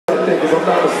think, if I'm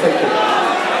not mistaken.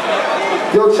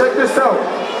 Yo, check this out.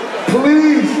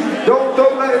 Please, don't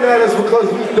throw nothing at us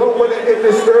because we don't want to end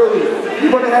this early.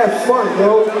 We want to have fun,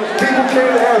 yo. People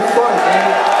came to have fun,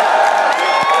 man.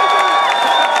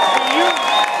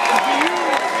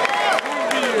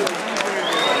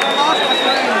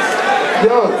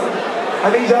 Yo,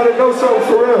 I need y'all to know something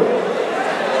for real.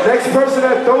 Next person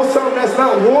that throws something that's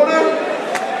not water,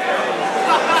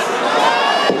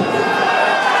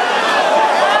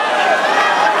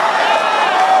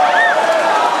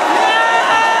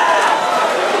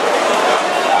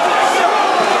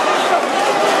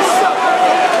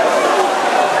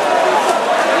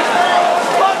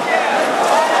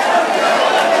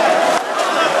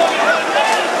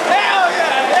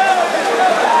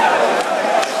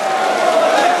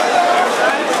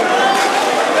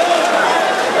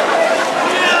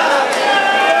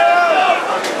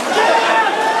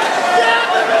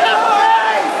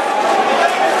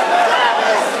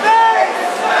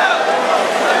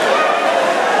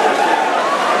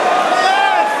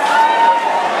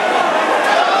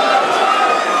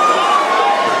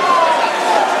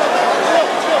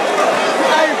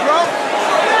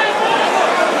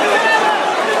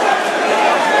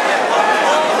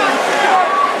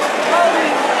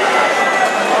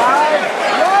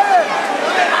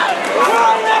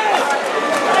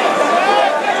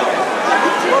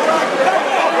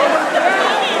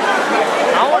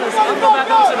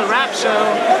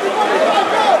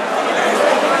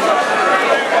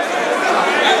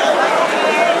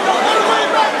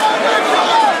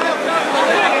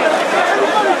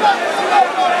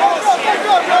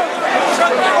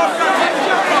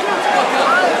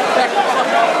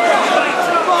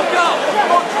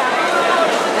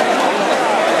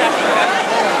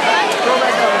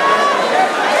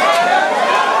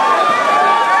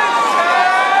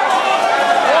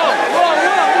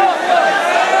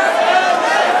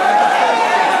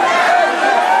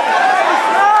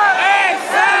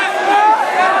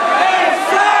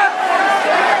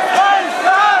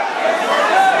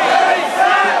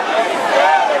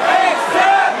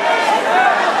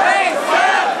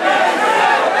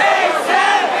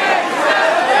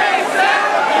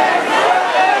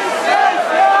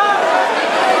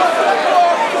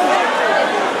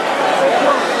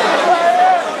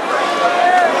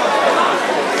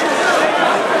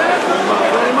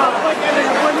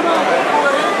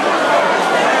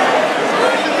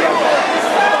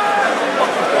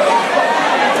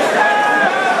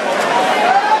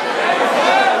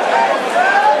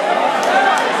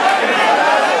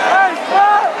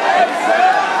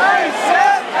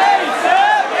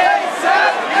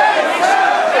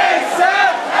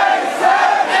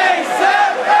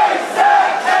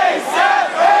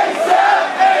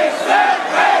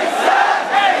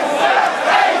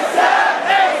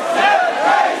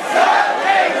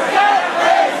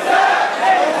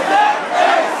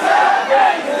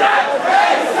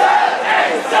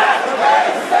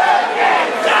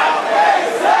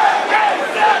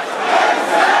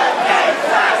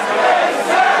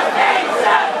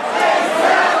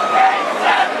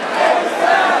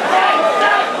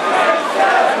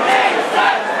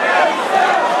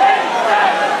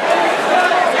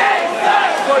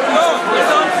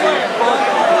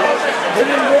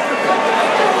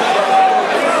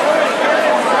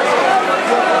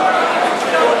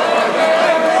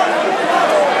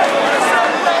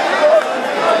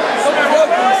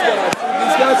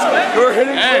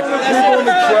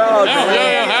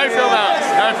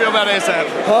 ASAP?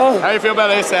 Huh? How do you feel about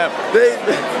ASAP?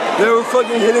 They were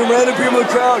fucking hitting random people in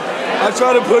the crowd. I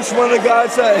tried to push one of the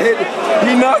guys that hit.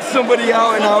 He knocked somebody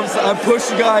out, and I pushed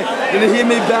the guy, and he hit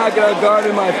me back, and I got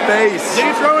in my face.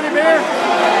 Did you throw any beer?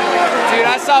 Dude,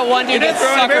 I saw one dude get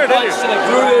sucker punched to the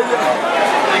groove.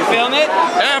 You film it?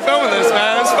 Yeah, I'm filming this,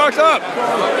 man. It's fucked up.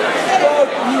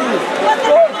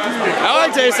 I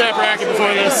liked ASAP Rocky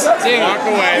before this. Walk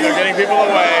away. They're getting people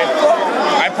away.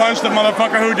 I punched the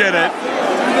motherfucker who did it.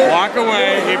 Walk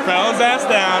away. He fell his ass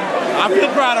down. I feel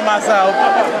proud of myself.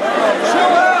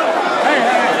 Chill out.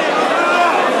 Hey,